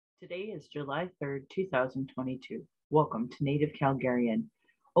Today is July 3rd, 2022. Welcome to Native Calgarian.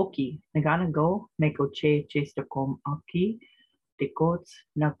 Oki, Naganago, Mekoche Chestakom Aki, Dekots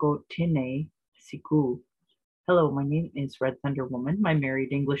Nako Tine Siku. Hello, my name is Red Thunder Woman. My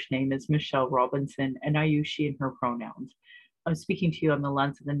married English name is Michelle Robinson, and I use she and her pronouns. I'm speaking to you on the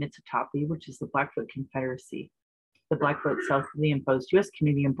lands of the Niitsitapi, which is the Blackfoot Confederacy. The Blackfoot south of the imposed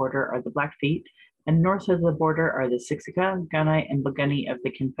US-Canadian border are the Blackfeet, and north of the border are the Siksika, Gunai, and Piikani of the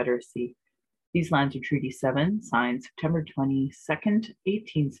Confederacy. These lands are Treaty 7, signed September 22nd,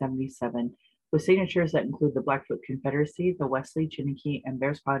 1877, with signatures that include the Blackfoot Confederacy, the Wesley, Chiniki, and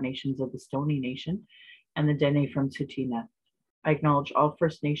Bearspaw nations of the Stoney Nation, and the Dene from Tsuut'ina. I acknowledge all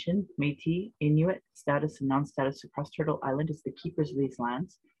First Nation, Métis, Inuit, status, and non-status across Turtle Island as the keepers of these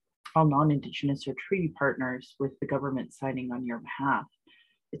lands. All non-Indigenous are treaty partners with the government signing on your behalf.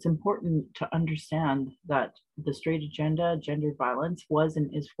 It's important to understand that the straight agenda, gendered violence, was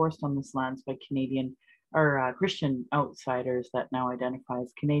and is forced on this lands by Canadian or Christian outsiders that now identify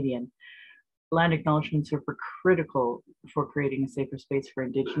as Canadian. Land acknowledgements are critical for creating a safer space for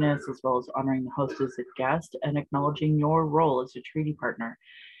Indigenous, as well as honoring the host as a guest and acknowledging your role as a treaty partner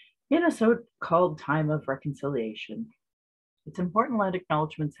in a so-called time of reconciliation. It's important land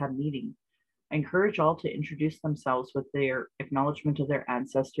acknowledgements have meaning. I encourage all to introduce themselves with their acknowledgement of their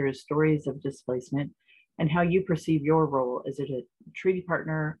ancestors, stories of displacement, and how you perceive your role as a treaty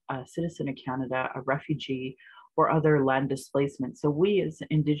partner, a citizen of Canada, a refugee, or other land displacement. So we as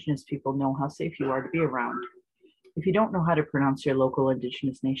Indigenous people know how safe you are to be around. If you don't know how to pronounce your local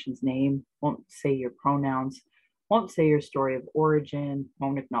Indigenous nation's name, won't say your pronouns, won't say your story of origin,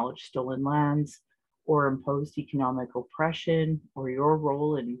 won't acknowledge stolen lands, or imposed economic oppression, or your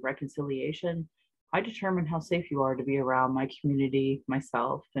role in reconciliation, I determine how safe you are to be around my community,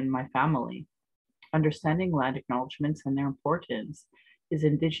 myself, and my family. Understanding land acknowledgements and their importance is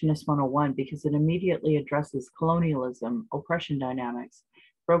Indigenous 101 because it immediately addresses colonialism, oppression dynamics,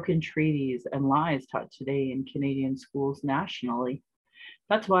 broken treaties, and lies taught today in Canadian schools nationally.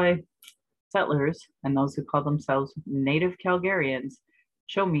 That's why settlers and those who call themselves Native Calgarians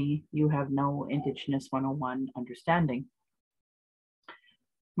show me you have no Indigenous 101 understanding.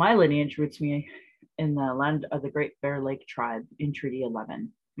 My lineage roots me in the land of the Great Bear Lake tribe in Treaty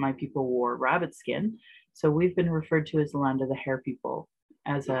 11. My people wore rabbit skin, so we've been referred to as the land of the hair people.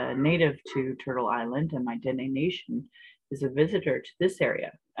 As a native to Turtle Island, and my Dene Nation is a visitor to this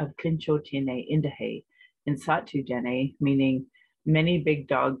area of Kinchotine Indahe in Satu Dene, meaning many big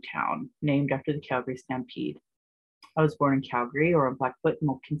dog town, named after the Calgary Stampede. I was born in Calgary, or in Blackfoot,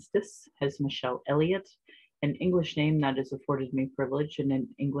 Mohkinstsis, as Michelle Elliott, an English name that has afforded me privilege in an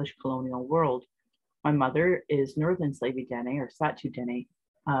English colonial world. My mother is Northern Slavey Dene, or Satu Dene,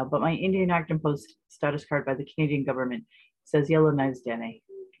 but my Indian Act imposed status card by the Canadian government says Yellowknives Dene.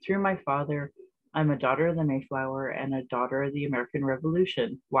 Through my father, I'm a daughter of the Mayflower and a daughter of the American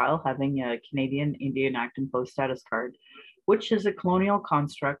Revolution, while having a Canadian Indian Act imposed status card, which is a colonial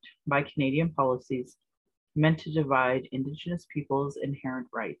construct by Canadian policies meant to divide Indigenous peoples' inherent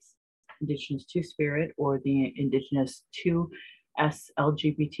rights. Indigenous Two-Spirit, or the Indigenous 2S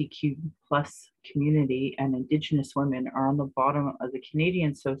LGBTQ plus community, and Indigenous women are on the bottom of the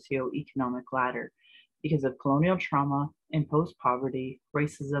Canadian socio-economic ladder because of colonial trauma, imposed poverty,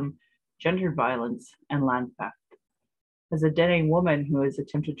 racism, gendered violence, and land theft. As a Dene woman who has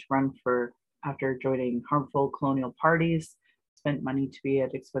attempted to run for after joining harmful colonial parties, spent money to be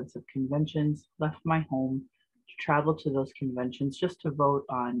at expensive conventions, left my home to travel to those conventions just to vote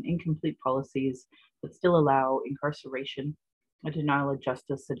on incomplete policies that still allow incarceration, a denial of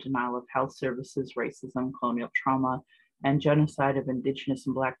justice, a denial of health services, racism, colonial trauma, and genocide of Indigenous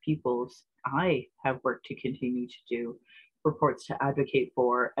and Black peoples. I have work to continue to do, reports to advocate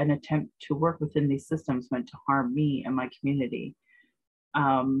for, and attempt to work within these systems meant to harm me and my community.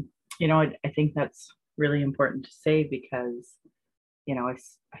 I think that's really important to say because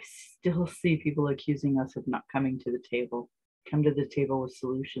I still see people accusing us of not coming to the table. Come to the table with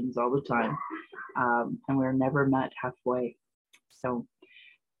solutions all the time, and we're never met halfway. So,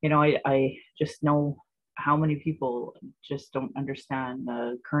 I just know how many people just don't understand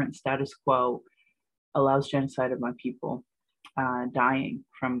the current status quo allows genocide of my people, dying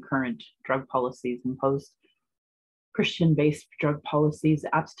from current drug policies imposed, Christian-based drug policies,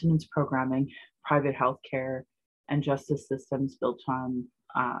 abstinence programming, private health care, and justice systems built on,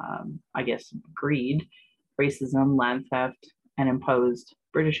 greed, racism, land theft, and imposed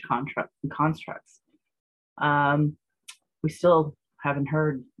British constructs. We still haven't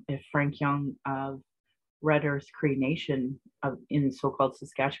heard if Frank Young of Red Earth Cree Nation in so-called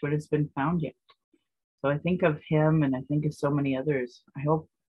Saskatchewan has been found yet. So I think of him and I think of so many others. I hope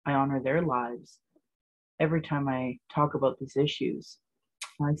I honor their lives. Every time I talk about these issues,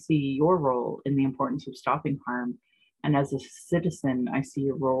 I see your role in the importance of stopping harm. And as a citizen, I see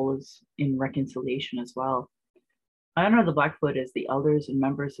your role as in reconciliation as well. I honor the Blackfoot as the elders and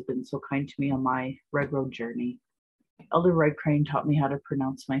members have been so kind to me on my Red Road journey. Elder Red Crane taught me how to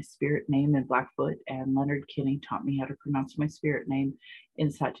pronounce my spirit name in Blackfoot, and Leonard Kinney taught me how to pronounce my spirit name in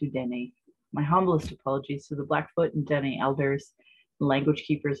Satu Dene. My humblest apologies to the Blackfoot and Dene elders and language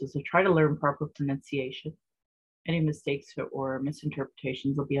keepers as I try to learn proper pronunciation. Any mistakes or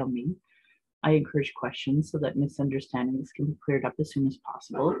misinterpretations will be on me. I encourage questions so that misunderstandings can be cleared up as soon as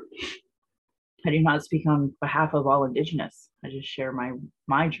possible. I do not speak on behalf of all Indigenous. I just share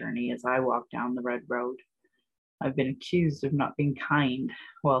my journey as I walk down the Red Road. I've been accused of not being kind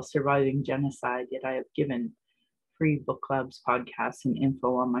while surviving genocide, yet I have given free book clubs, podcasts, and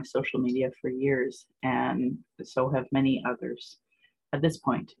info on my social media for years, and so have many others. At this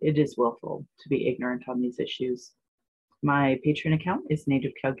point, it is willful to be ignorant on these issues. My Patreon account is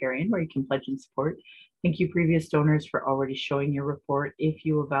Native Calgarian, where you can pledge and support. Thank you, previous donors, for already showing your report. If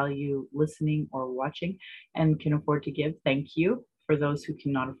you value listening or watching and can afford to give, thank you. For those who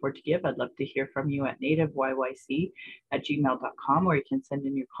cannot afford to give, I'd love to hear from you at nativeyyc@gmail.com, where you can send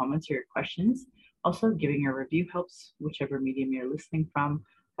in your comments or your questions. Also, giving a review helps, whichever medium you're listening from.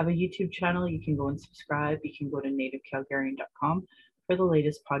 I have a YouTube channel. You can go and subscribe. You can go to nativecalgarian.com for the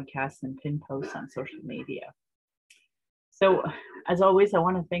latest podcasts and pin posts on social media. So, as always, I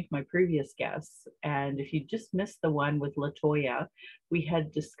want to thank my previous guests. And if you just missed the one with Latoya, we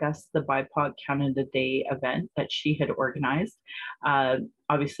had discussed the BIPOC Canada Day event that she had organized.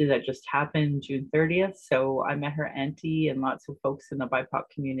 Obviously, that just happened June 30th. So I met her auntie and lots of folks in the BIPOC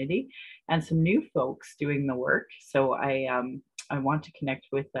community and some new folks doing the work. So I want to connect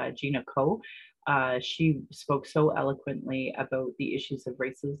with Gina Ko. She spoke so eloquently about the issues of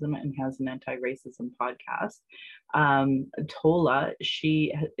racism and has an anti-racism podcast. Tola,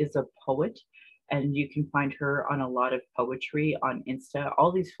 she is a poet, and you can find her on a lot of poetry on Insta.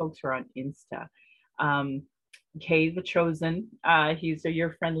 All these folks are on Insta. Kay the Chosen, he's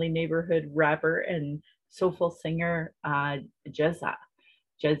your friendly neighborhood rapper and soulful singer, Jezia.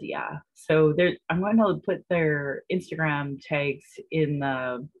 So I'm going to put their Instagram tags in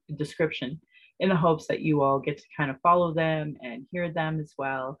the description in the hopes that you all get to kind of follow them and hear them as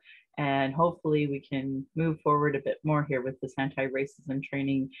well. And hopefully we can move forward a bit more here with this anti-racism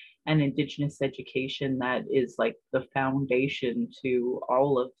training and Indigenous education that is like the foundation to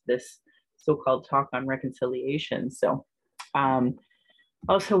all of this so-called talk on reconciliation. So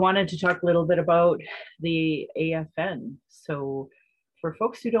also wanted to talk a little bit about the AFN. So for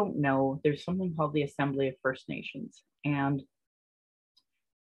folks who don't know, there's something called the Assembly of First Nations. And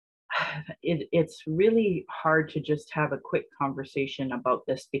it's really hard to just have a quick conversation about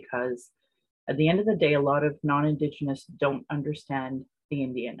this because at the end of the day, a lot of non-Indigenous don't understand the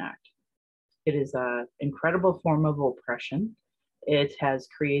Indian Act. It is an incredible form of oppression. It has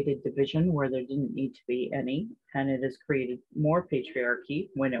created division where there didn't need to be any, and it has created more patriarchy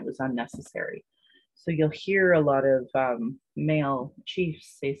when it was unnecessary. So you'll hear a lot of male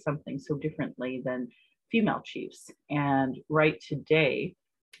chiefs say something so differently than female chiefs. And right today,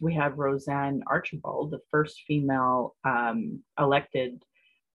 we have Roseanne Archibald, the first female elected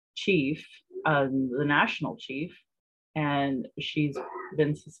chief, the national chief, and she's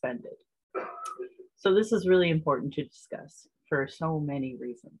been suspended. So this is really important to discuss for so many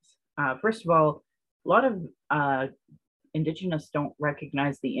reasons. First of all, a lot of Indigenous don't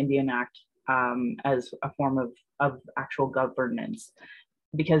recognize the Indian Act as a form of actual governance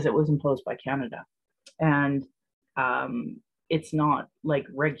because it was imposed by Canada. And it's not like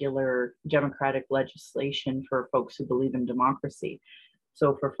regular democratic legislation for folks who believe in democracy.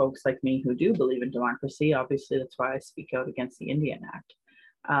 So for folks like me who do believe in democracy, obviously that's why I speak out against the Indian Act.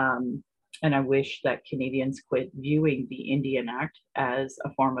 And I wish that Canadians quit viewing the Indian Act as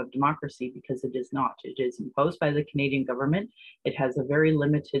a form of democracy because it is not. It is imposed by the Canadian government. It has a very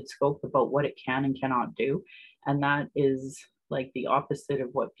limited scope about what it can and cannot do. And that is like the opposite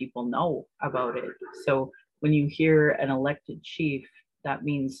of what people know about it. So when you hear an elected chief, that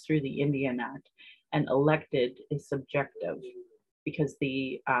means through the Indian Act, and elected is subjective because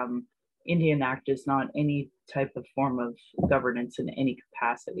the Indian Act is not any type of form of governance in any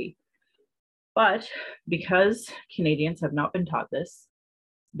capacity. But because Canadians have not been taught this,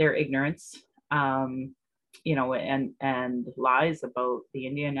 their ignorance, you know, and lies about the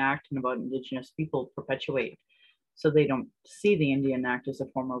Indian Act and about Indigenous people perpetuate. So they don't see the Indian Act as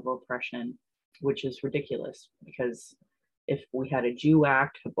a form of oppression, which is ridiculous because if we had a Jew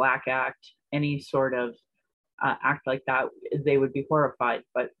Act, a Black Act, any sort of act like that, they would be horrified.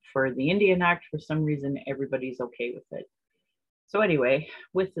 But for the Indian Act, for some reason, everybody's okay with it. So anyway,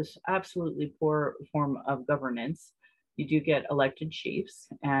 with this absolutely poor form of governance, you do get elected chiefs,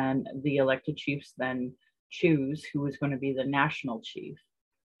 and the elected chiefs then choose who is going to be the national chief.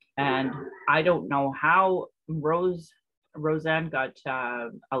 And I don't know how Roseanne got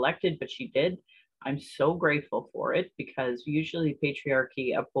elected, but she did. I'm so grateful for it because usually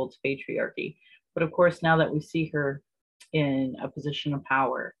patriarchy upholds patriarchy. But of course, now that we see her in a position of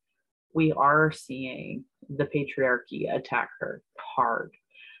power, we are seeing the patriarchy attack her hard.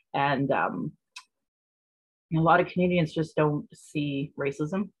 And a lot of Canadians just don't see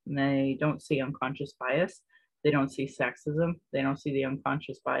racism. They don't see unconscious bias. They don't see sexism. They don't see the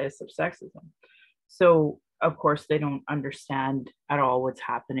unconscious bias of sexism. So, of course, they don't understand at all what's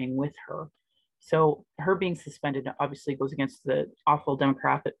happening with her. So, her being suspended obviously goes against the awful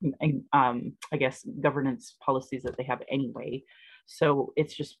democratic, I guess, governance policies that they have anyway. So,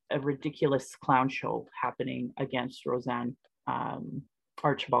 it's just a ridiculous clown show happening against Roseanne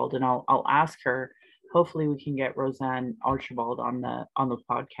Archibald. And I'll ask her. Hopefully, we can get Roseanne Archibald on the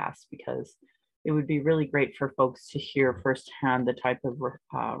podcast because it would be really great for folks to hear firsthand the type of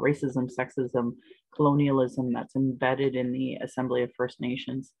racism, sexism, colonialism that's embedded in the Assembly of First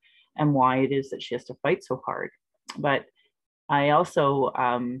Nations and why it is that she has to fight so hard. But I also,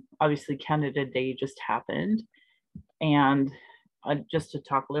 obviously, Canada Day just happened. And just to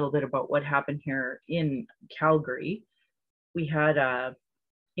talk a little bit about what happened here in Calgary, we had a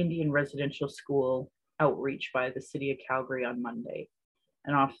Indian residential school outreach by the city of Calgary on Monday.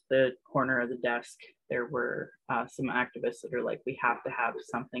 And off the corner of the desk, there were some activists that are like, we have to have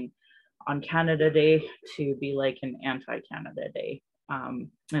something on Canada Day to be like an anti-Canada Day.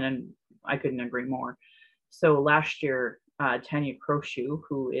 And I couldn't agree more. So last year, Tanya Croshoe,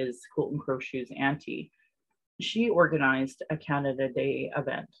 who is Colton Croshoe's auntie, she organized a Canada Day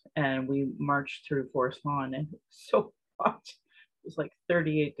event, and we marched through Forest Lawn, and it was so hot. It was like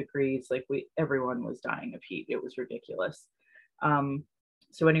 38 degrees. Like everyone was dying of heat. It was ridiculous.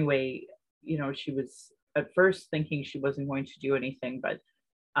 So anyway, she was at first thinking she wasn't going to do anything, but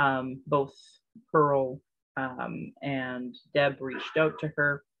both Pearl and Deb reached out to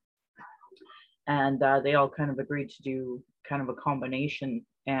her, and they all kind of agreed to do kind of a combination.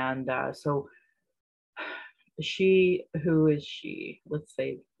 And so who is she? Let's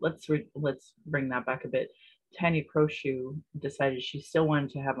bring that back a bit. Tanya Croshoe decided she still wanted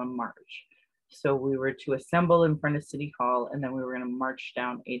to have a march. So we were to assemble in front of City Hall, and then we were going to march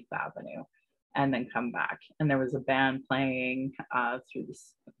down 8th Avenue and then come back. And there was a band playing through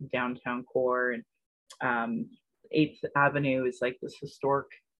this downtown core. And 8th Avenue is like this historic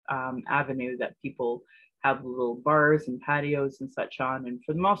avenue that people have little bars and patios and such on. And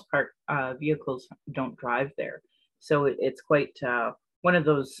for the most part, vehicles don't drive there. So it's quite one of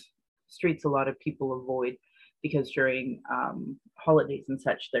those streets a lot of people avoid because during holidays and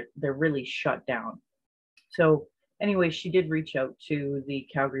such, they're really shut down. So anyway, she did reach out to the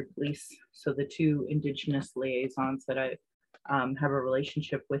Calgary Police. So the two Indigenous liaisons that I have a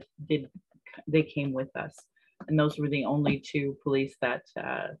relationship with, they came with us. And those were the only two police that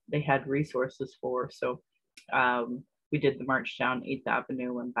they had resources for. So we did the march down 8th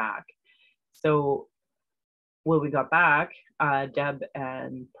Avenue and back. So when we got back, Deb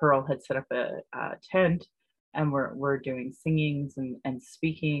and Pearl had set up a tent, and we're doing singings and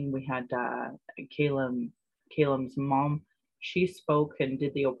speaking. We had Caleb's mom. She spoke and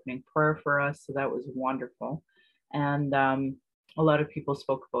did the opening prayer for us, so that was wonderful. And a lot of people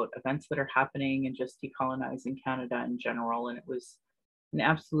spoke about events that are happening and just decolonizing Canada in general. And it was an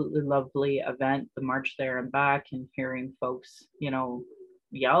absolutely lovely event, the march there and back, and hearing folks,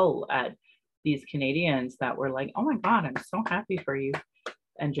 yell at these Canadians that were like, oh my God, I'm so happy for you.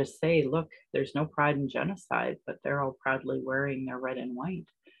 And just say, look, there's no pride in genocide, but they're all proudly wearing their red and white.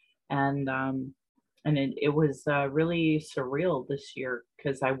 And it was really surreal this year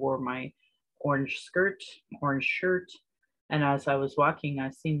because I wore my orange skirt, orange shirt. And as I was walking,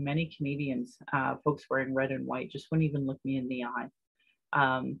 I've seen many Canadians, folks wearing red and white, just wouldn't even look me in the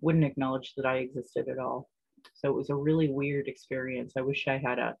eye, wouldn't acknowledge that I existed at all. So it was a really weird experience. I wish I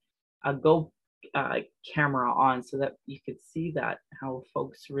had a Go camera on so that you could see that, how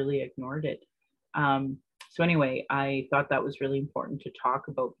folks really ignored it. So anyway, I thought that was really important to talk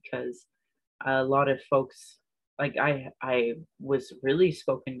about because a lot of folks, like I was really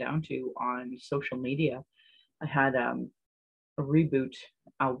spoken down to on social media. I had a Reboot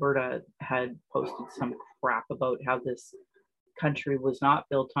Alberta had posted some crap about how this country was not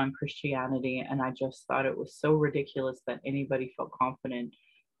built on Christianity, and I just thought it was so ridiculous that anybody felt confident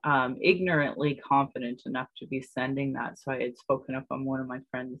ignorantly confident enough to be sending that. So I had spoken up on one of my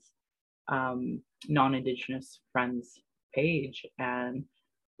friends, non-Indigenous friends page, and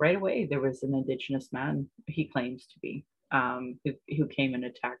right away there was an Indigenous man, he claims to be, who came and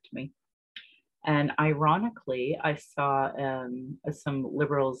attacked me. And ironically, I saw some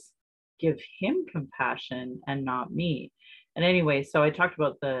liberals give him compassion and not me. And anyway, so I talked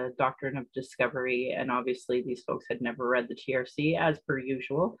about the doctrine of discovery, and obviously these folks had never read the TRC as per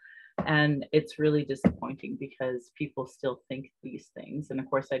usual. And it's really disappointing because people still think these things. And of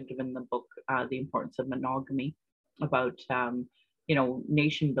course, I'd given the book, The Importance of Monogamy, about,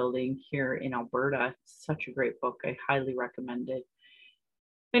 nation building here in Alberta. It's such a great book. I highly recommend it.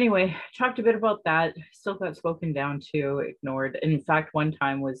 Anyway, talked a bit about that, still got spoken down to, ignored. And in fact, one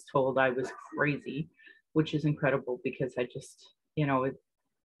time was told I was crazy, which is incredible because I just,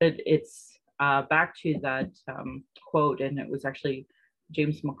 it's back to that quote, and it was actually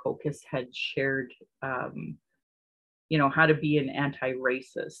James Makokis had shared, how to be an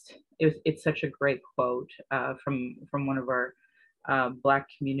anti-racist. It's such a great quote from one of our Black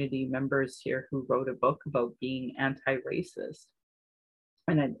community members here who wrote a book about being anti-racist.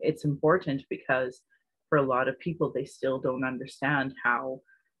 And it's important because for a lot of people, they still don't understand how,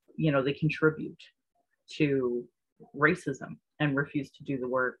 they contribute to racism and refuse to do the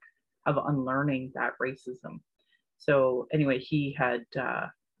work of unlearning that racism. So anyway, he had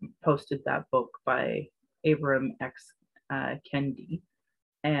posted that book by Abram X. Kendi,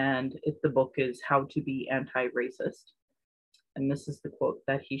 and the book is How to Be Anti-Racist. And this is the quote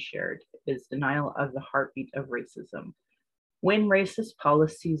that he shared, is denial of the heartbeat of racism. When racist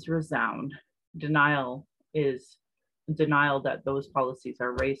policies resound, denial that those policies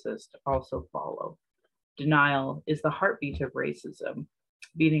are racist also follow. Denial is the heartbeat of racism,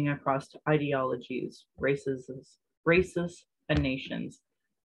 beating across ideologies, races, and nations.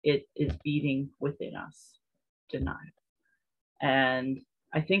 It is beating within us. Denial. And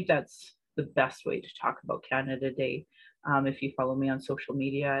I think that's the best way to talk about Canada Day. If you follow me on social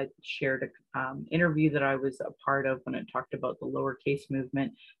media, I shared an interview that I was a part of when I talked about the lowercase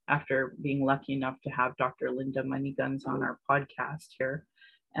movement after being lucky enough to have Dr. Linda Moneyguns on our podcast here.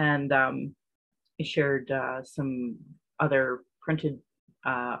 And I shared some other printed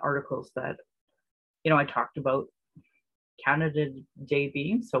articles that, I talked about Canada Day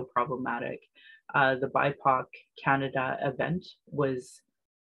being so problematic. The BIPOC Canada event was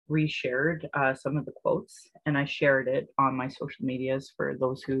reshared some of the quotes, and I shared it on my social medias for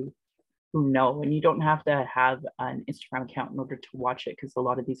those who know. And you don't have to have an Instagram account in order to watch it because a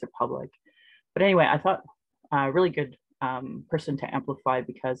lot of these are public. But anyway, I thought a really good person to amplify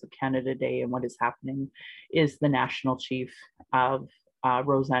because of Canada Day and what is happening is the national chief of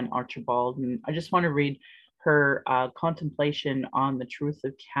Roseanne Archibald. And I just want to read her contemplation on the truth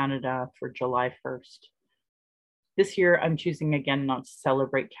of Canada for July 1st. This year, I'm choosing again not to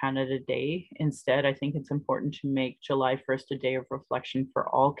celebrate Canada Day. Instead, I think it's important to make July 1st a day of reflection for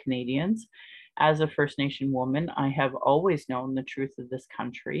all Canadians. As a First Nation woman, I have always known the truth of this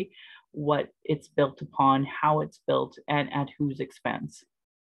country, what it's built upon, how it's built, and at whose expense.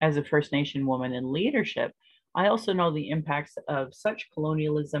 As a First Nation woman in leadership, I also know the impacts of such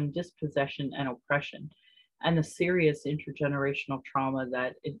colonialism, dispossession, and oppression, and the serious intergenerational trauma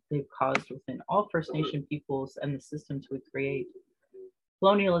that they've caused within all First Nation peoples and the systems we create.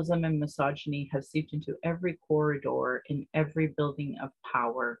 Colonialism and misogyny have seeped into every corridor in every building of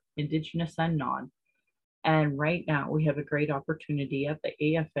power, Indigenous and non. And right now we have a great opportunity at the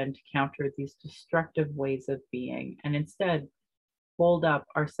AFN to counter these destructive ways of being and instead hold up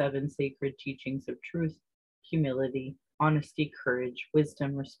our 7 sacred teachings of truth, humility, honesty, courage,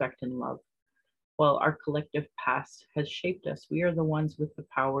 wisdom, respect, and love. While our collective past has shaped us, we are the ones with the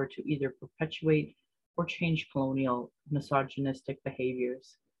power to either perpetuate or change colonial, misogynistic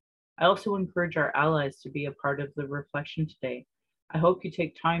behaviors. I also encourage our allies to be a part of the reflection today. I hope you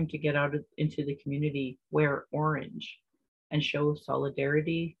take time to get out into the community, wear orange, and show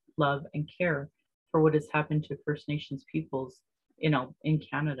solidarity, love, and care for what has happened to First Nations peoples in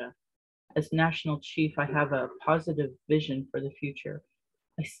Canada. As National Chief, I have a positive vision for the future.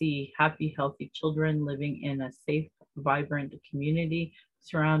 I see happy, healthy children living in a safe, vibrant community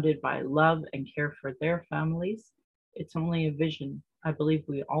surrounded by love and care for their families. It's only a vision I believe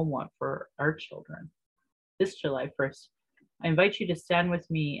we all want for our children. This July 1st, I invite you to stand with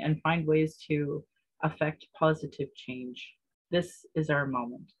me and find ways to affect positive change. This is our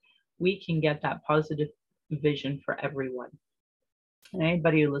moment. We can get that positive vision for everyone. And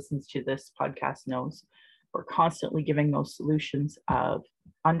anybody who listens to this podcast knows we're constantly giving those solutions of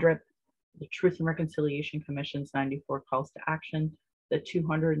UNDRIP, the Truth and Reconciliation Commission's 94 calls to action, the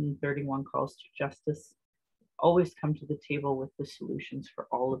 231 calls to justice always come to the table with the solutions for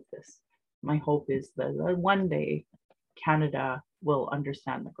all of this. My hope is that one day Canada will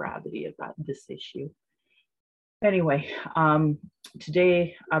understand the gravity of this issue. Anyway,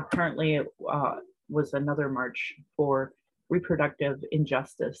 today apparently was another march for reproductive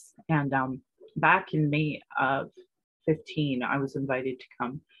injustice. And back in May of 15, I was invited to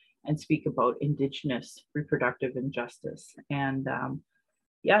come and speak about Indigenous reproductive injustice. And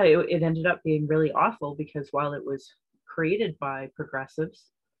yeah, it ended up being really awful because while it was created by progressives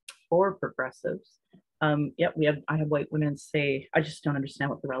for progressives, yeah, I have white women say, I just don't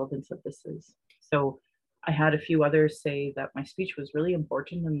understand what the relevance of this is. So I had a few others say that my speech was really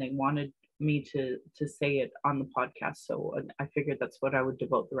important and they wanted me to say it on the podcast. So I figured that's what I would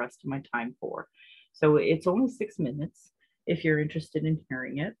devote the rest of my time for. So it's only 6 minutes if you're interested in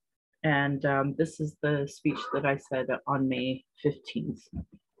hearing it. And this is the speech that I said on May 15th.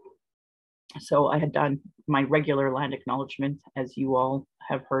 So I had done my regular land acknowledgement, as you all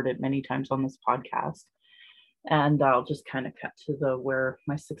have heard it many times on this podcast. And I'll just kind of cut to where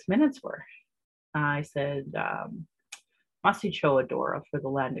my 6 minutes were. I said, Masi Cho Adora for the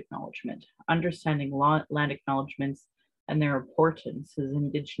land acknowledgement. Understanding land acknowledgements and their importance is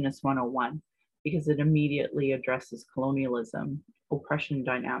Indigenous 101 because it immediately addresses colonialism, oppression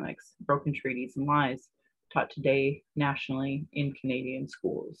dynamics, broken treaties, and lies taught today nationally in Canadian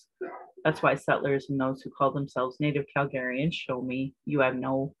schools. That's why settlers and those who call themselves Native Calgarians show me you have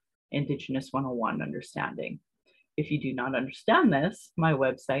no Indigenous 101 understanding. If you do not understand this, my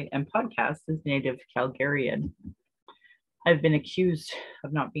website and podcast is Native Calgarian. I've been accused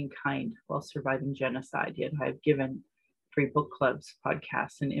of not being kind while surviving genocide, yet I've given free book clubs,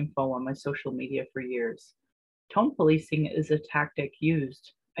 podcasts, and info on my social media for years. Tone policing is a tactic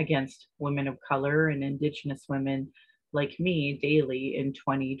used against women of color and Indigenous women like me daily in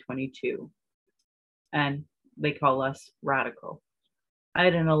 2022. And they call us radical. I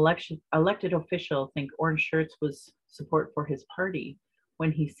had an elected official think orange shirts was support for his party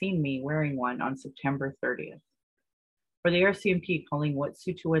when he seen me wearing one on September 30th. For the RCMP calling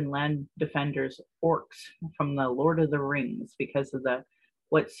Wet'suwet'en land defenders orcs from the Lord of the Rings because of the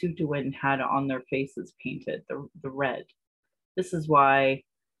Wet'suwet'en had on their faces painted, the red. This is why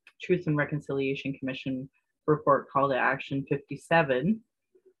Truth and Reconciliation Commission report call to action 57,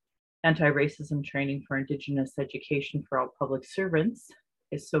 anti-racism training for Indigenous education for all public servants,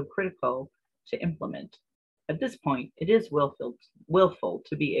 is so critical to implement. At this point, it is willful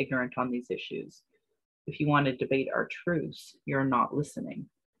to be ignorant on these issues. If you want to debate our truths, you're not listening.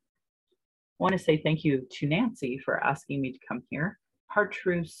 I want to say thank you to Nancy for asking me to come here. Hard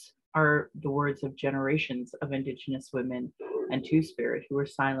truths are the words of generations of Indigenous women and Two-Spirit who were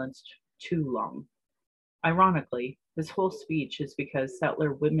silenced too long. Ironically, this whole speech is because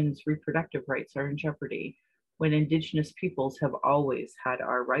settler women's reproductive rights are in jeopardy when Indigenous peoples have always had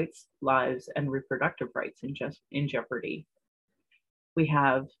our rights, lives, and reproductive rights in jeopardy. We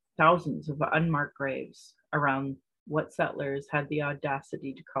have thousands of unmarked graves around what settlers had the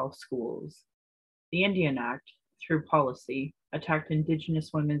audacity to call schools. The Indian Act, through policy, attacked Indigenous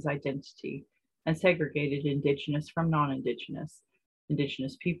women's identity and segregated Indigenous from non-Indigenous.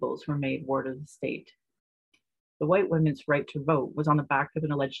 Indigenous peoples were made ward of the state. The white women's right to vote was on the back of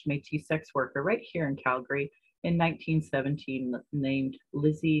an alleged Métis sex worker right here in Calgary in 1917 named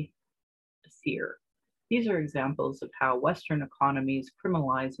Lizzie Sear. These are examples of how Western economies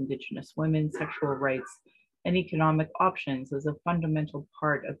criminalize Indigenous women's sexual rights and economic options as a fundamental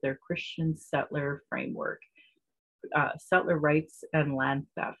part of their Christian settler framework. Settler rights and land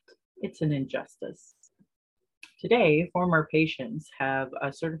theft. It's an injustice. Today, former patients have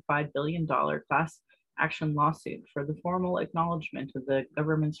a certified billion-dollar class action lawsuit for the formal acknowledgement of the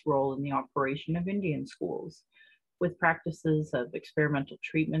government's role in the operation of Indian schools, with practices of experimental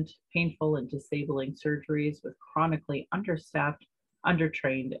treatment, painful and disabling surgeries with chronically understaffed,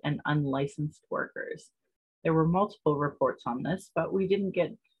 undertrained, and unlicensed workers. There were multiple reports on this, but we didn't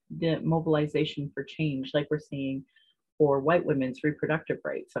get the mobilization for change like we're seeing for white women's reproductive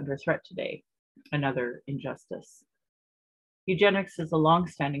rights under threat today. Another injustice. Eugenics is a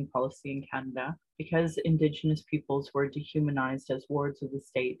long-standing policy in Canada. Because Indigenous peoples were dehumanized as wards of the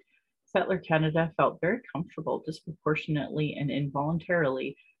state, settler Canada felt very comfortable disproportionately and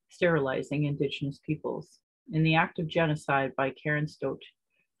involuntarily sterilizing Indigenous peoples. In the act of genocide by Karen Stote,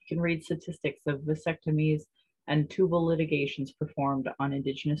 you can read statistics of vasectomies and tubal litigations performed on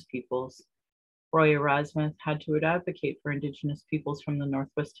Indigenous peoples. Roy Erasmus had to advocate for Indigenous peoples from the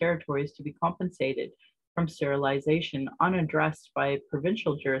Northwest Territories to be compensated from sterilization unaddressed by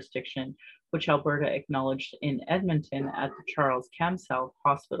provincial jurisdiction, which Alberta acknowledged in Edmonton at the Charles Camsell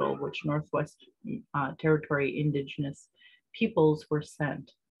Hospital, which Northwest Territory Indigenous peoples were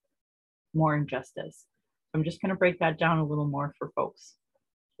sent. More injustice. I'm just going to break that down a little more for folks.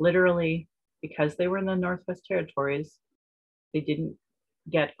 Literally, because they were in the Northwest Territories, they didn't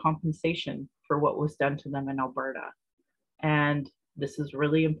get compensation for what was done to them in Alberta. And this is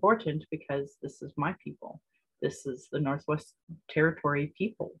really important because this is my people. This is the Northwest Territory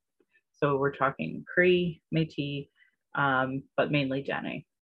people. So we're talking Cree, Métis, but mainly Dene,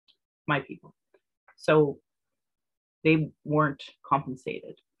 my people. So they weren't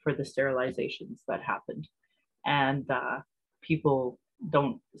compensated for the sterilizations that happened. And people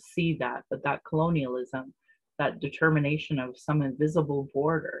don't see that, but that colonialism, that determination of some invisible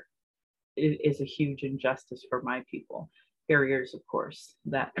border is a huge injustice for my people. Barriers, of course,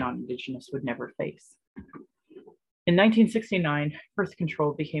 that non-Indigenous would never face. In 1969, birth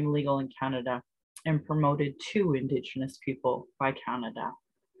control became legal in Canada and promoted to Indigenous people by Canada.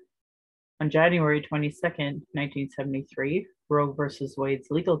 On January 22nd, 1973, Roe versus Wade's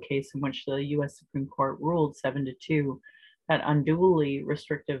legal case in which the U.S. Supreme Court ruled 7-2 that unduly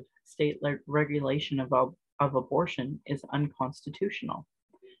restrictive state regulation of abortion is unconstitutional.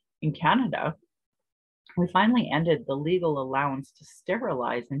 In Canada, we finally ended the legal allowance to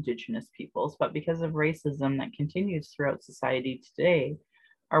sterilize Indigenous peoples, but because of racism that continues throughout society today,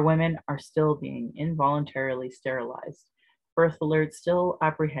 our women are still being involuntarily sterilized. Birth alerts still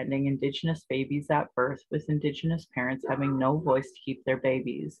apprehending Indigenous babies at birth, with Indigenous parents having no voice to keep their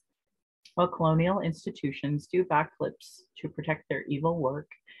babies. While colonial institutions do backflips to protect their evil work,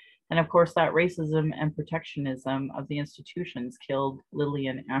 and of course that racism and protectionism of the institutions killed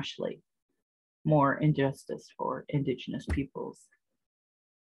Lillian Ashley. More injustice for Indigenous peoples.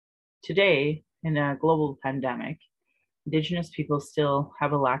 Today, in a global pandemic, Indigenous people still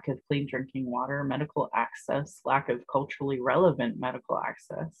have a lack of clean drinking water, medical access, lack of culturally relevant medical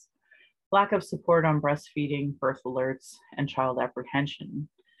access, lack of support on breastfeeding, birth alerts, and child apprehension,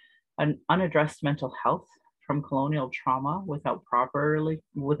 an unaddressed mental health from colonial trauma without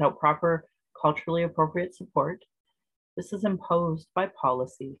proper culturally appropriate support. This is imposed by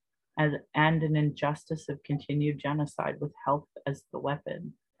policy and an injustice of continued genocide with health as the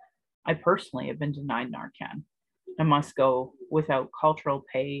weapon. I personally have been denied Narcan and must go without cultural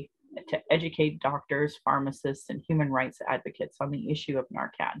pay to educate doctors, pharmacists, and human rights advocates on the issue of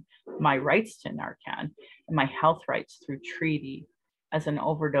Narcan, my rights to Narcan, and my health rights through treaty as an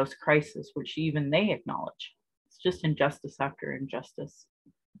overdose crisis, which even they acknowledge. It's just injustice after injustice.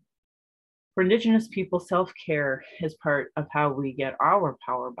 For Indigenous people, self-care is part of how we get our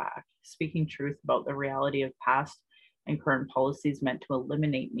power back. Speaking truth about the reality of past and current policies meant to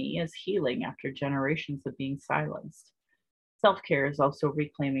eliminate me is healing after generations of being silenced. Self-care is also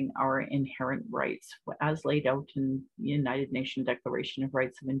reclaiming our inherent rights as laid out in the United Nations Declaration of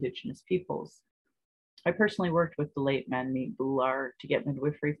Rights of Indigenous Peoples. I personally worked with the late Manmeet Bhullar to get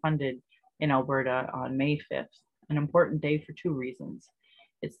midwifery funded in Alberta on May 5th, an important day for two reasons.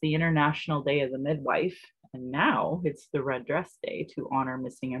 It's the International Day of the Midwife, and now it's the Red Dress Day to honor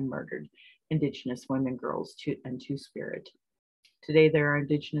missing and murdered Indigenous women, girls, and Two-Spirit. Today, there are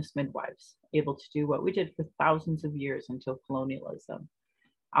Indigenous midwives able to do what we did for thousands of years until colonialism.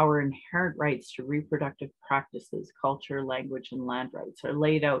 Our inherent rights to reproductive practices, culture, language, and land rights are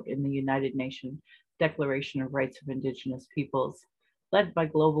laid out in the United Nations Declaration of Rights of Indigenous Peoples, led by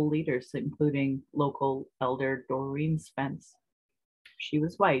global leaders, including local elder Doreen Spence. If she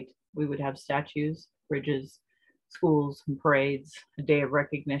was white, we would have statues, bridges, schools, and parades, a day of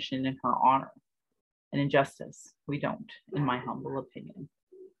recognition in her honor. An injustice, we don't, in my humble opinion.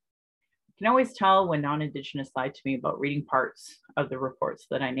 I can always tell when non-Indigenous lied to me about reading parts of the reports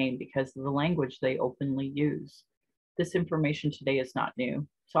that I named because of the language they openly use. This information today is not new.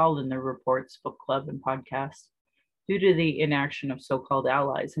 It's all in the reports, book club, and podcast. Due to the inaction of so-called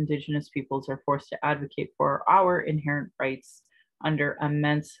allies, Indigenous peoples are forced to advocate for our inherent rights under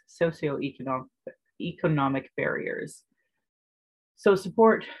immense socioeconomic barriers. So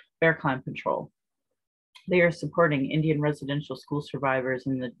support Bear Clan Patrol. They are supporting Indian residential school survivors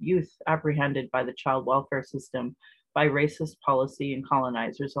and the youth apprehended by the child welfare system by racist policy and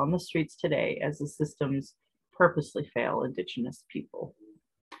colonizers on the streets today as the systems purposely fail Indigenous people.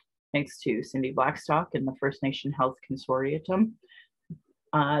 Thanks to Cindy Blackstock and the First Nation Health Consortium,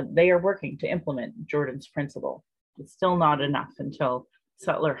 they are working to implement Jordan's principle. It's still not enough until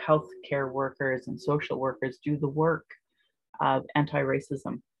settler healthcare workers and social workers do the work of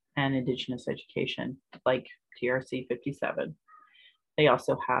anti-racism and Indigenous education, like TRC 57. They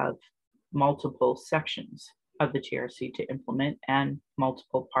also have multiple sections of the TRC to implement and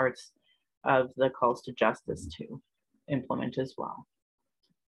multiple parts of the calls to justice to implement as well.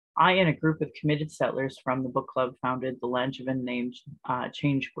 I and a group of committed settlers from the book club founded the Langevin named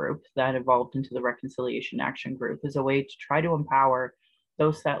Change Group that evolved into the Reconciliation Action Group as a way to try to empower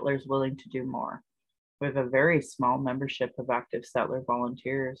those settlers willing to do more. We have a very small membership of active settler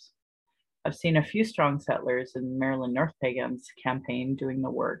volunteers. I've seen a few strong settlers in Maryland North Pagans campaign doing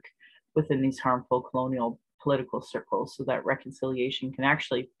the work within these harmful colonial political circles so that reconciliation can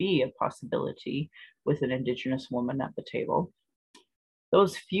actually be a possibility with an Indigenous woman at the table.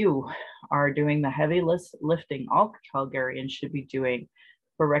 Those few are doing the heavy lifting all Calgarians should be doing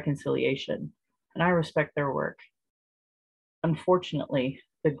for reconciliation, and I respect their work. Unfortunately,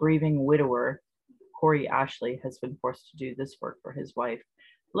 the grieving widower, Corey Ashley, has been forced to do this work for his wife,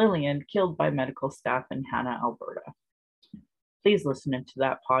 Lillian, killed by medical staff in Hanna, Alberta. Please listen into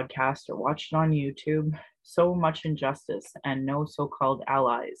that podcast or watch it on YouTube. So much injustice and no so-called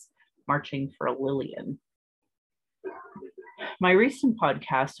allies marching for Lillian. My recent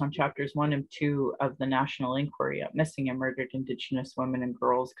podcast on chapters 1 and 2 of the National Inquiry at Missing and Murdered Indigenous Women and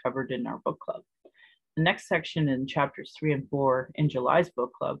Girls covered in our book club. The next section in chapters 3 and 4 in July's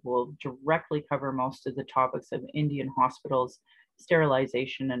book club will directly cover most of the topics of Indian hospitals,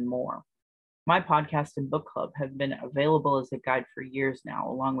 sterilization, and more. My podcast and book club have been available as a guide for years now,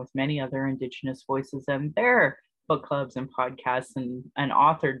 along with many other Indigenous voices and their book clubs and podcasts and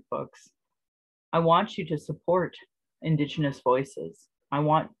authored books. I want you to support Indigenous voices. I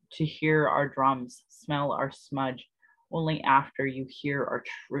want to hear our drums, smell our smudge, only after you hear our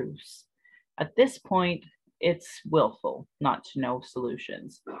truths. At this point, it's willful not to know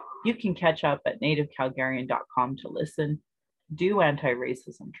solutions. You can catch up at nativecalgarian.com to listen, do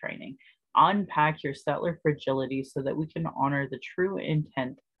anti-racism training, unpack your settler fragility so that we can honor the true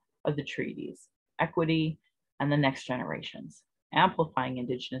intent of the treaties, equity, and the next generations. Amplifying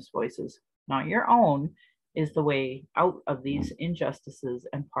Indigenous voices, not your own, is the way out of these injustices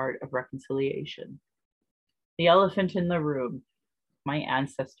and part of reconciliation. The elephant in the room, my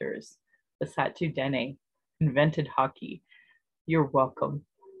ancestors, the Satu Dene, invented hockey. You're welcome.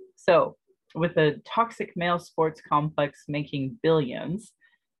 So, with a toxic male sports complex making billions,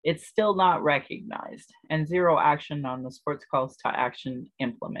 it's still not recognized, and zero action on the sports calls to action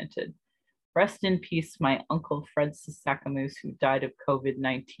implemented. Rest in peace, my uncle Fred Sasakamoose, who died of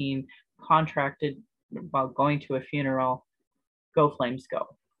COVID-19, contracted while going to a funeral. Go Flames, go.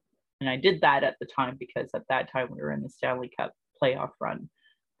 And I did that at the time because at that time we were in the Stanley Cup playoff run.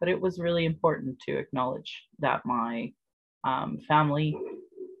 But it was really important to acknowledge that my family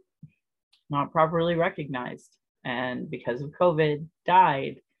not properly recognized and because of COVID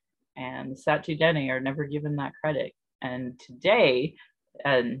died, and the Satu Dene are never given that credit. And today,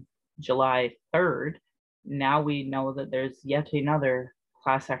 and July 3rd, now we know that there's yet another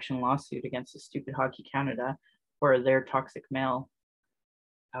class action lawsuit against the stupid Hockey Canada for their toxic male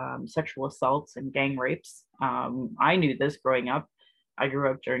sexual assaults and gang rapes. I knew this growing up. I grew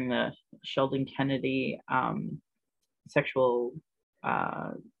up during the Sheldon Kennedy sexual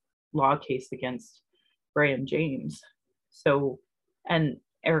law case against Graham James. So, and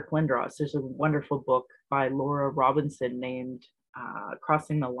Eric Lindros, there's a wonderful book by Laura Robinson named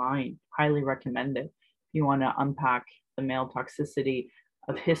Crossing the Line. Highly recommend it if you want to unpack the male toxicity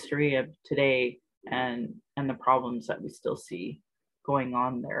of history of today and the problems that we still see going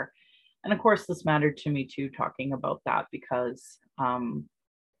on there. And of course, this mattered to me too, talking about that, because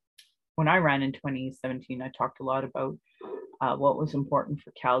when I ran in 2017, I talked a lot about what was important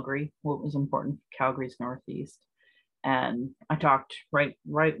for Calgary, what was important for Calgary's Northeast. And I talked right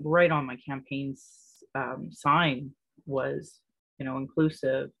on my campaign's sign was,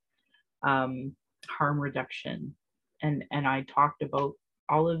 inclusive, harm reduction. And I talked about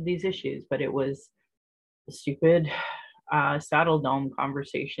all of these issues, but it was the stupid Saddle Dome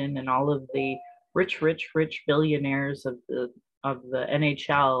conversation and all of the rich billionaires of the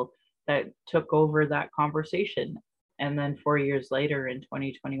NHL that took over that conversation. And then 4 years later in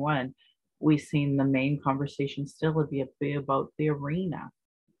 2021, we've seen the main conversation still be about the arena.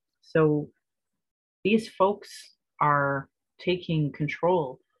 So these folks are taking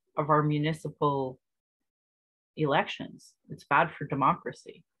control of our municipal elections. It's bad for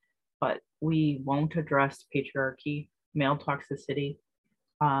democracy, but we won't address patriarchy, male toxicity,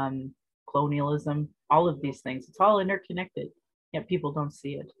 colonialism, all of these things. It's all interconnected, yet people don't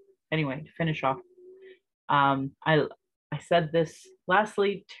see it. Anyway, to finish off, I said this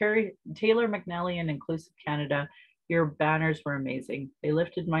lastly, Taylor McNally and Inclusive Canada, your banners were amazing. They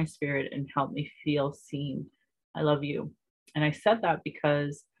lifted my spirit and helped me feel seen. I love you. And I said that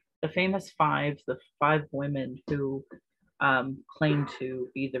because the famous five, the five women who claim to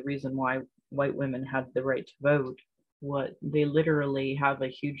be the reason why white women have the right to vote. What they literally have a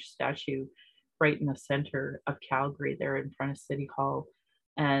huge statue right in the center of Calgary, there in front of City Hall.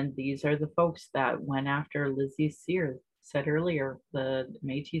 And these are the folks that went after Lizzie Sear, said earlier, the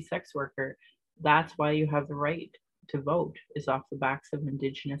Métis sex worker. That's why you have the right to vote, is off the backs of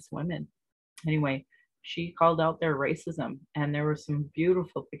Indigenous women. Anyway, she called out their racism, and there were some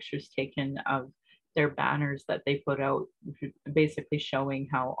beautiful pictures taken of their banners that they put out, basically showing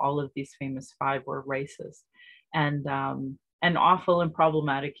how all of these famous five were racist and awful and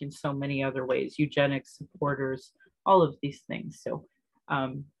problematic in so many other ways, eugenics supporters, all of these things. So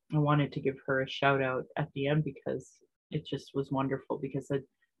I wanted to give her a shout out at the end because it just was wonderful, because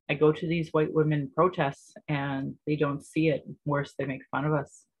I go to these white women protests and they don't see it. Worse, they make fun of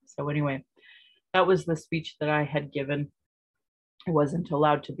us. So anyway, that was the speech that I had given. It wasn't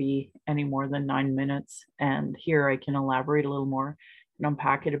allowed to be any more than 9 minutes. And here I can elaborate a little more and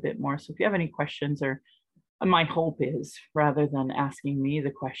unpack it a bit more. So if you have any questions, or my hope is, rather than asking me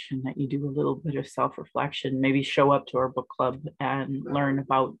the question, that you do a little bit of self-reflection, maybe show up to our book club and learn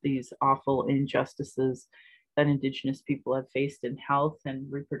about these awful injustices that Indigenous people have faced in health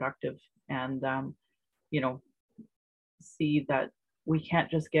and reproductive, and see that we can't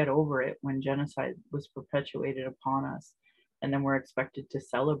just get over it when genocide was perpetuated upon us and then we're expected to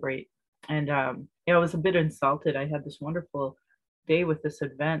celebrate. And I was a bit insulted. I had this wonderful day with this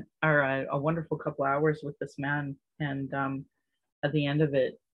event, or a wonderful couple hours with this man, and at the end of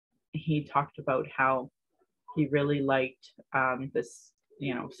it, he talked about how he really liked this,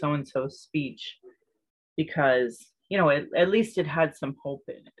 so and so speech, because at least it had some hope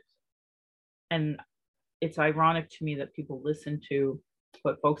in it. And it's ironic to me that people listen to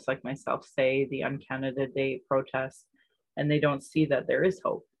what folks like myself say, the Uncandidate protests, and they don't see that there is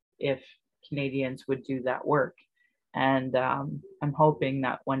hope if Canadians would do that work. And I'm hoping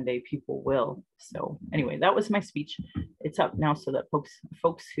that one day people will. So anyway, that was my speech. It's up now so that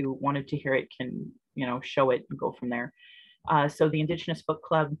folks who wanted to hear it can, show it and go from there. So the Indigenous Book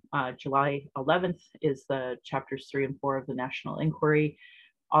Club, July 11th is the chapters 3 and 4 of the National Inquiry.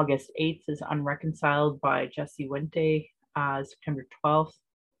 August 8th is Unreconciled by Jesse Wente. September 12th,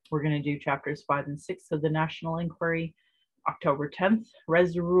 we're going to do chapters 5 and 6 of the National Inquiry. October 10th,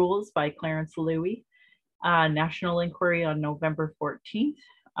 Res Rules by Clarence Louie. National Inquiry on November 14th,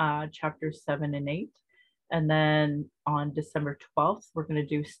 chapters 7 and 8. And then on December 12th, we're going to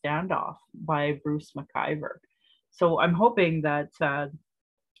do Standoff by Bruce McIver. So I'm hoping that,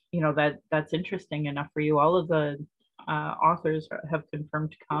 that's interesting enough for you. All of the authors have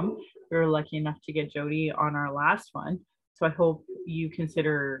confirmed to come. We were lucky enough to get Jody on our last one. So I hope you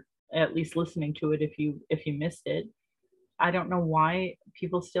consider at least listening to it if you missed it. I don't know why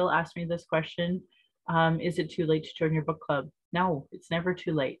people still ask me this question. Is it too late to join your book club? No, it's never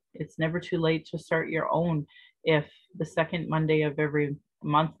too late. It's never too late to start your own if the second Monday of every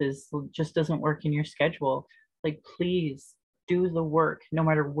month just doesn't work in your schedule. Like, please do the work. No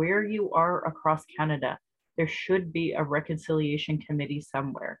matter where you are across Canada, there should be a reconciliation committee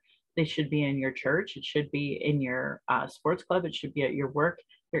somewhere. They should be in your church. It should be in your sports club. It should be at your work.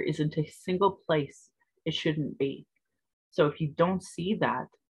 There isn't a single place it shouldn't be. So if you don't see that,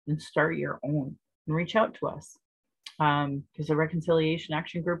 then start your own and reach out to us. Because the Reconciliation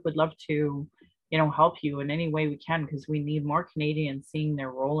Action Group would love to, help you in any way we can, because we need more Canadians seeing their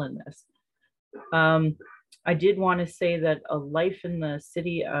role in this. I did want to say that A Life in the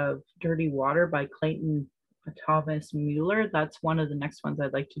City of Dirty Water by Clayton Thomas Mueller, that's one of the next ones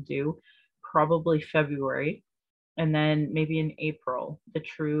I'd like to do, probably February. And then maybe in April, the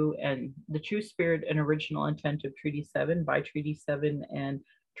true spirit and original intent of Treaty 7 by Treaty 7 and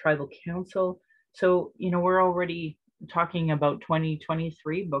Tribal Council. So, we're already talking about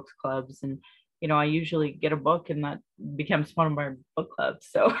 2023 books clubs, and, I usually get a book and that becomes one of my book clubs.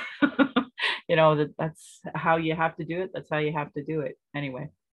 So, that's how you have to do it. That's how you have to do it. Anyway,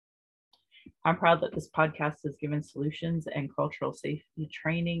 I'm proud that this podcast has given solutions and cultural safety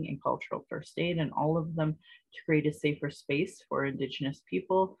training and cultural first aid, and all of them to create a safer space for Indigenous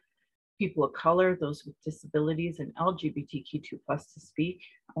people, people of color, those with disabilities, and LGBTQ2+ to speak.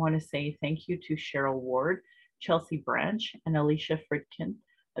 I want to say thank you to Cheryl Ward, Chelsea Branch, and Alicia Fridkin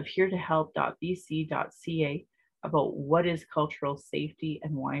of heretohelp.bc.ca about what is cultural safety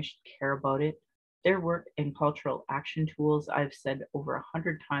and why I should care about it. Their work and cultural action tools I've said over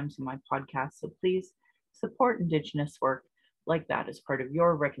 100 times in my podcast, so please support Indigenous work like that as part of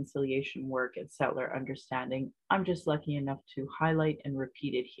your reconciliation work and settler understanding. I'm just lucky enough to highlight and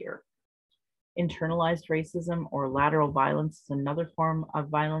repeat it here. Internalized racism or lateral violence is another form of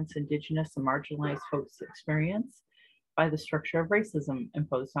violence Indigenous and marginalized folks experience by the structure of racism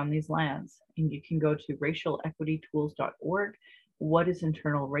imposed on these lands. And you can go to racialequitytools.org. What is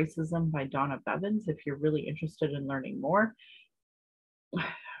Internal Racism by Donna Bevins if you're really interested in learning more.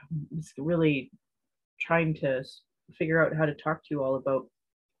 It's really trying to figure out how to talk to you all about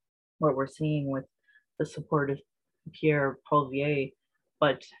what we're seeing with the support of Pierre Poilievre,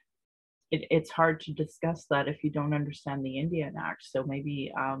 but it's hard to discuss that if you don't understand the Indian Act. So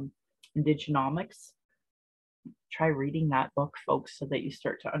maybe Indigenomics, try reading that book, folks, so that you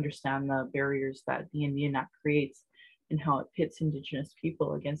start to understand the barriers that the Indian Act creates and how it pits Indigenous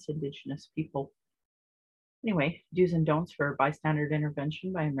people against Indigenous people. Anyway, do's and don'ts for bystander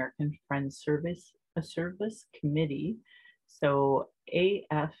intervention by American Friends Service, a service committee. So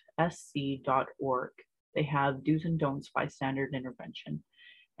afsc.org, they have do's and don'ts bystander intervention.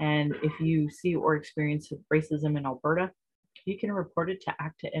 And if you see or experience racism in Alberta, you can report it to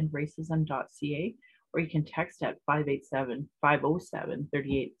acttoendracism.ca, or you can text at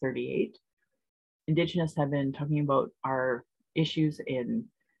 587-507-3838. Indigenous have been talking about our issues in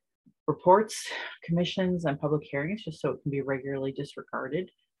reports, commissions, and public hearings, just so it can be regularly disregarded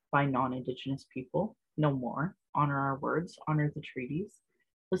by non-Indigenous people. No more. Honor our words, honor the treaties,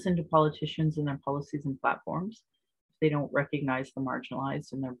 listen to politicians and their policies and platforms. If they don't recognize the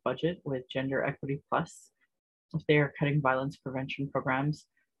marginalized in their budget with Gender Equity Plus, if they are cutting violence prevention programs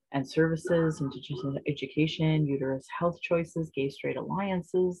and services, Indigenous education, uterus health choices, gay-straight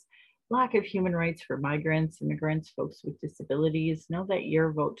alliances, lack of human rights for migrants, immigrants, folks with disabilities, know that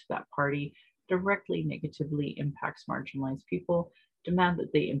your vote to that party directly negatively impacts marginalized people. Demand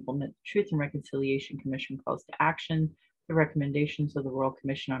that they implement the Truth and Reconciliation Commission calls to action, the recommendations of the Royal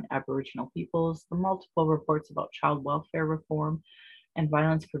Commission on Aboriginal Peoples, the multiple reports about child welfare reform and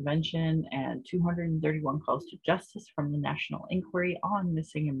violence prevention, and 231 calls to justice from the National Inquiry on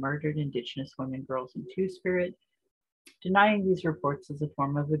Missing and Murdered Indigenous Women, Girls, and Two-Spirit. Denying these reports is a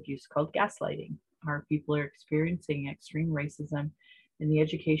form of abuse called gaslighting. Our people are experiencing extreme racism in the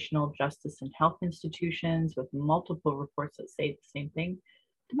educational, justice, and health institutions, with multiple reports that say the same thing.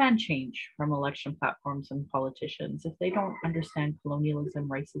 Demand change from election platforms and politicians. If they don't understand colonialism,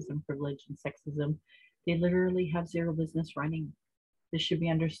 racism, privilege, and sexism, they literally have zero business running. This should be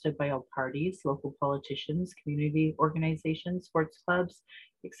understood by all parties, local politicians, community organizations, sports clubs,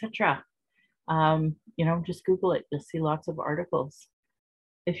 etc. Just Google it. You'll see lots of articles.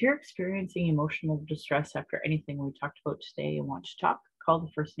 If you're experiencing emotional distress after anything we talked about today and want to talk, call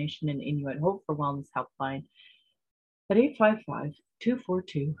the First Nation and Inuit Hope for Wellness Helpline at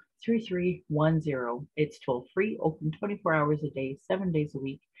 855-242-3310. It's toll free, open 24 hours a day, 7 days a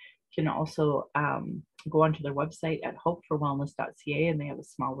week. You can also go onto their website at hopeforwellness.ca, and they have a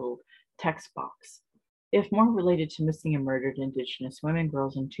small little text box. If more related to missing and murdered Indigenous women,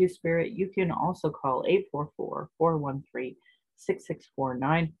 girls, and Two-Spirit, you can also call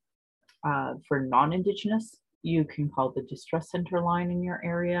 844-413-6649. For non-Indigenous, you can call the Distress Center line in your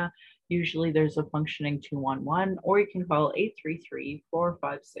area. Usually there's a functioning 211, or you can call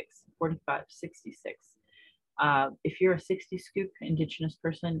 833-456-4566. If you're a 60 Scoop Indigenous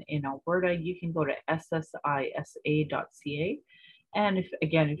person in Alberta, you can go to ssisa.ca. And if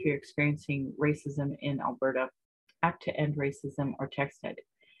you're experiencing racism in Alberta, Act to End Racism, or text at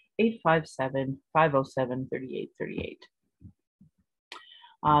 857-507-3838.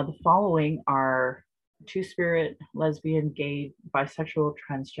 The following are Two-Spirit, lesbian, gay, bisexual,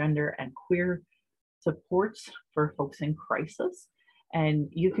 transgender, and queer supports for folks in crisis. And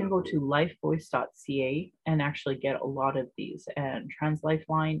you can go to lifevoice.ca and actually get a lot of these. And Trans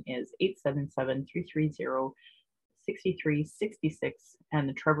Lifeline is 877-330-6366, and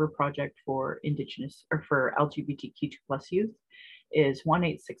the Trevor Project for Indigenous or for LGBTQ2+ youth is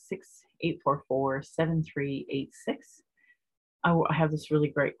 1-866-844-7386. I have this really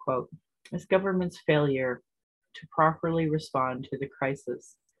great quote. This government's failure to properly respond to the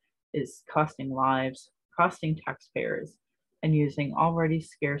crisis is costing lives, costing taxpayers, and using already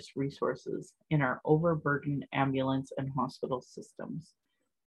scarce resources in our overburdened ambulance and hospital systems.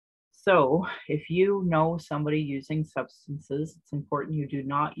 So if you know somebody using substances, it's important you do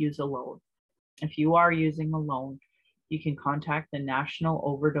not use alone. If you are using alone, you can contact the National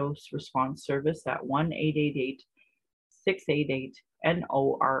Overdose Response Service at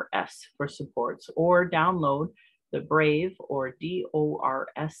 1-888-688-NORS for supports, or download the Brave or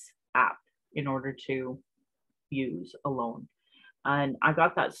DORS app in order to use alone. And I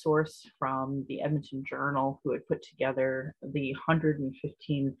got that source from the Edmonton Journal, who had put together the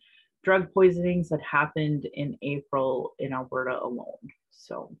 115 drug poisonings that happened in April in Alberta alone.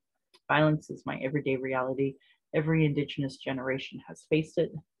 So Violence is my everyday reality. Every Indigenous generation has faced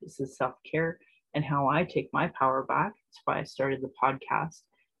it. This is self-care and how I take my power back. That's why I started the podcast,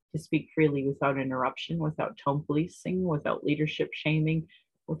 to speak freely without interruption, without tone policing, without leadership shaming,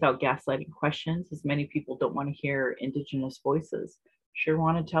 without gaslighting questions, as many people don't want to hear Indigenous voices. Sure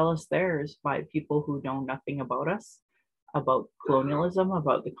want to tell us theirs by people who know nothing about us, about colonialism,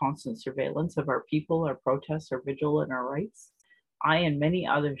 about the constant surveillance of our people, our protests, our vigil, and our rights. I and many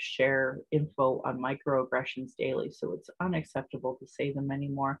others share info on microaggressions daily, so it's unacceptable to say them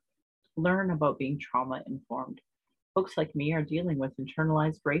anymore. Learn about being trauma informed. Folks like me are dealing with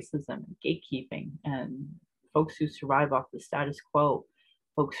internalized racism, gatekeeping, and folks who survive off the status quo,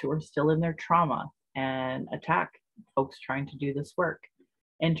 folks who are still in their trauma and attack folks trying to do this work.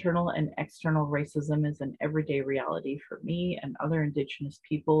 Internal and external racism is an everyday reality for me and other Indigenous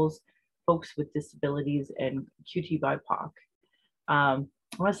peoples, folks with disabilities, and QT BIPOC. I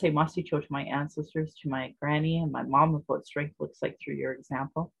want to say masicho to my ancestors, to my granny and my mom of what strength looks like through your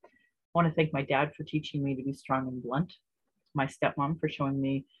example. I want to thank my dad for teaching me to be strong and blunt, my stepmom for showing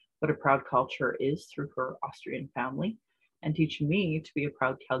me what a proud culture is through her Austrian family, and teaching me to be a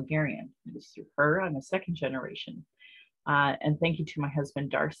proud Calgarian. It was through her. I'm a second generation. And thank you to my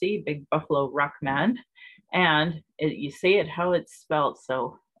husband, Darcy, Big Buffalo Rock Man. And you say it how it's spelled.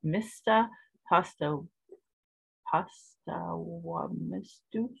 So, Mista Pastawamistus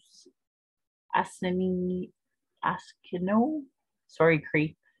Asnami Askino. Sorry,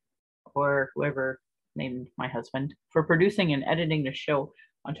 Cree, or whoever named my husband, for producing and editing the show,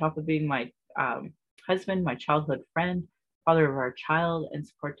 on top of being my husband, my childhood friend, father of our child, and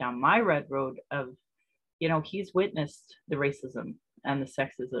support down my red road of, he's witnessed the racism and the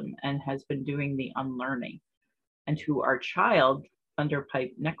sexism and has been doing the unlearning. And to our child,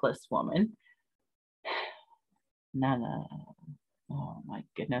 Thunderpipe Necklace Woman, Nana, oh my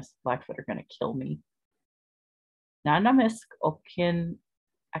goodness, Blackfoot are gonna kill me. Nanamisk Okin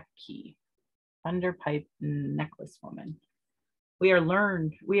Aki, Thunderpipe Necklace Woman. We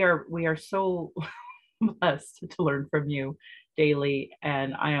are so blessed to learn from you daily,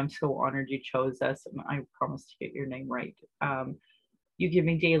 and I am so honored you chose us, and I promise to get your name right. You give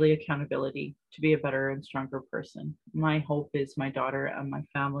me daily accountability to be a better and stronger person. My hope is my daughter and my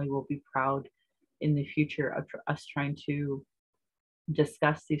family will be proud in the future of us trying to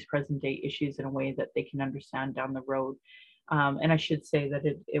discuss these present day issues in a way that they can understand down the road. And I should say that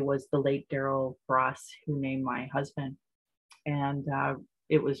it was the late Daryl Ross who named my husband, and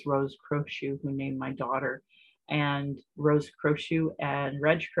it was Rose Crowshoe who named my daughter. And Rose Crowshoe and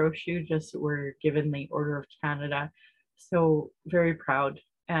Reg Crowshoe just were given the Order of Canada. So very proud.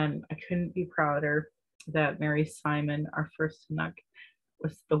 And I couldn't be prouder that Mary Simon, our first Canuck,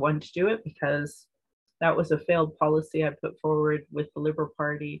 was the one to do it, because that was a failed policy I put forward with the Liberal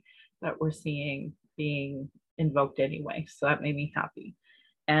Party that we're seeing being invoked anyway. So that made me happy.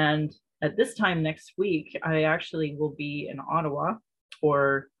 And at this time next week, I actually will be in Ottawa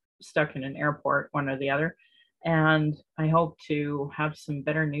or stuck in an airport, one or the other. And I hope to have some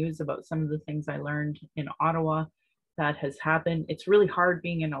better news about some of the things I learned in Ottawa that has happened. It's really hard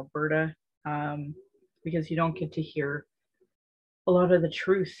being in Alberta because you don't get to hear a lot of the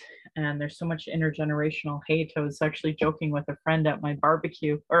truth, and there's so much intergenerational hate. I was actually joking with a friend at my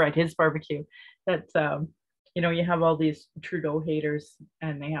barbecue, or at his barbecue, that you have all these Trudeau haters,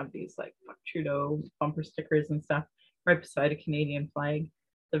 and they have these like fuck Trudeau bumper stickers and stuff right beside a Canadian flag,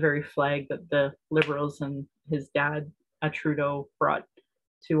 the very flag that the Liberals and his dad Trudeau brought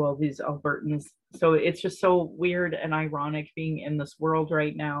to all these Albertans. So it's just so weird and ironic being in this world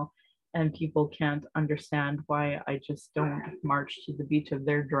right now, and people can't understand why I just don't march to the beat of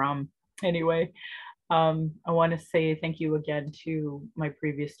their drum. Anyway, I want to say thank you again to my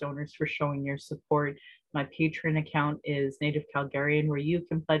previous donors for showing your support. My Patreon account is Native Calgarian, where you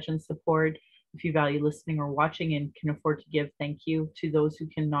can pledge and support. If you value listening or watching and can afford to give, thank you. To those who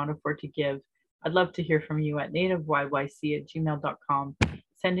cannot afford to give, I'd love to hear from you at nativeyyc@gmail.com.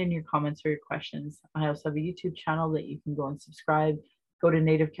 Send in your comments or your questions. I also have a YouTube channel that you can go and subscribe. Go to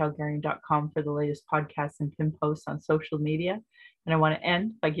nativecalgarian.com for the latest podcasts and pin posts on social media. And I want to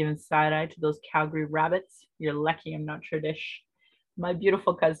end by giving side eye to those Calgary rabbits. You're lucky I'm not Tradish. My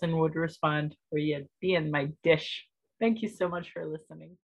beautiful cousin would respond, where you'd be in my dish. Thank you so much for listening.